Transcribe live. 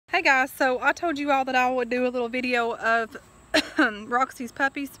Hey guys, so I told you all that I would do a little video of Roxy's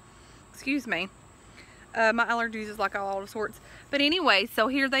puppies. Excuse me. My allergies is like all sorts. But anyway, so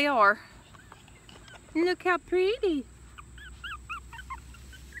here they are. Look how pretty.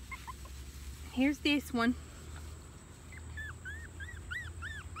 Here's this one.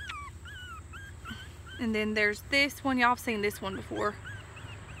 And then there's this one. Y'all have seen this one before.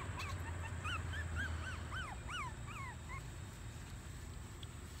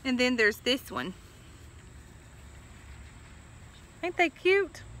 And then there's this one. Ain't they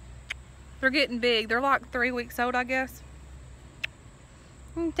cute? They're getting big. They're like 3 weeks old, I guess.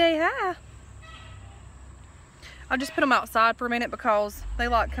 Say hi. I'll just put them outside for a minute because they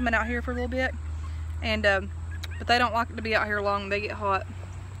like coming out here for a little bit. And but they don't like it to be out here long. They get hot.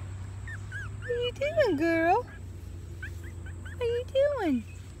 What are you doing, girl? What are you doing?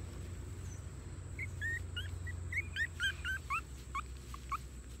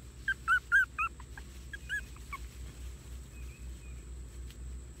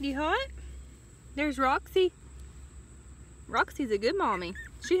 You hot? There's Roxy. Roxy's a good mommy.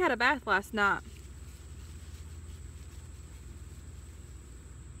 She had a bath last night.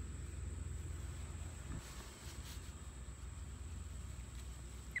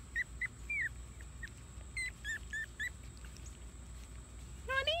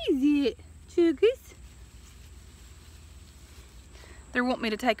 What is it, Chuggies? They want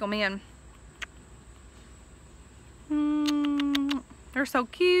me to take them in. They're so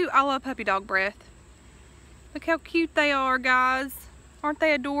cute. I love puppy dog breath. Look how cute they are, guys. Aren't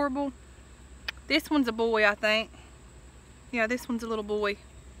they adorable? This one's a boy, I think. Yeah, this one's a little boy.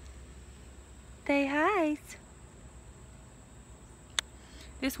 Say hi.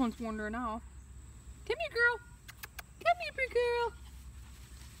 This one's wandering off. Come here, girl. Come here, big girl.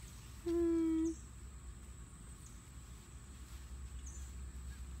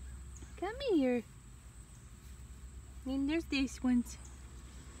 Come here. And there's these ones.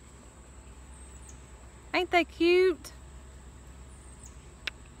 Ain't they cute?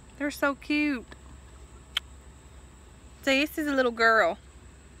 They're so cute. Say, this is a little girl.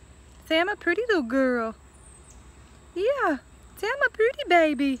 Say, I'm a pretty little girl. Yeah. Say, I'm a pretty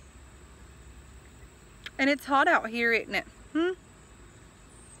baby. And it's hot out here, isn't it? Come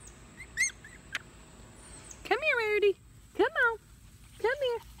here, Rarity. Come on. Come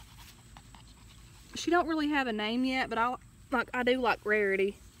here. She don't really have a name yet, but I do like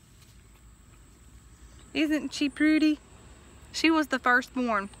Rarity. Isn't she pretty? She was the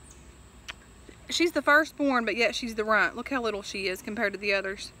firstborn. She's the firstborn, but yet she's the runt. Look how little she is compared to the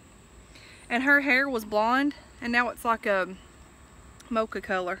others. And her hair was blonde, and now it's like a mocha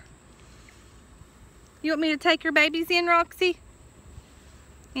color. You want me to take your babies in, Roxy?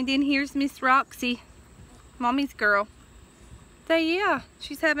 And then here's Miss Roxy, Mommy's girl. Say, yeah,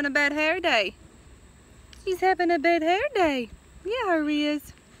 she's having a bad hair day. She's having a bad hair day. Yeah, her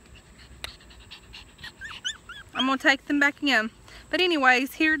is. I'm gonna take them back in. But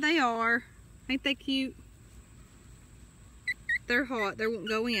anyways, here they are. Ain't they cute? They're hot. They won't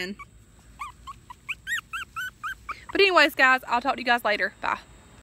go in. But anyways, guys, I'll talk to you guys later. Bye.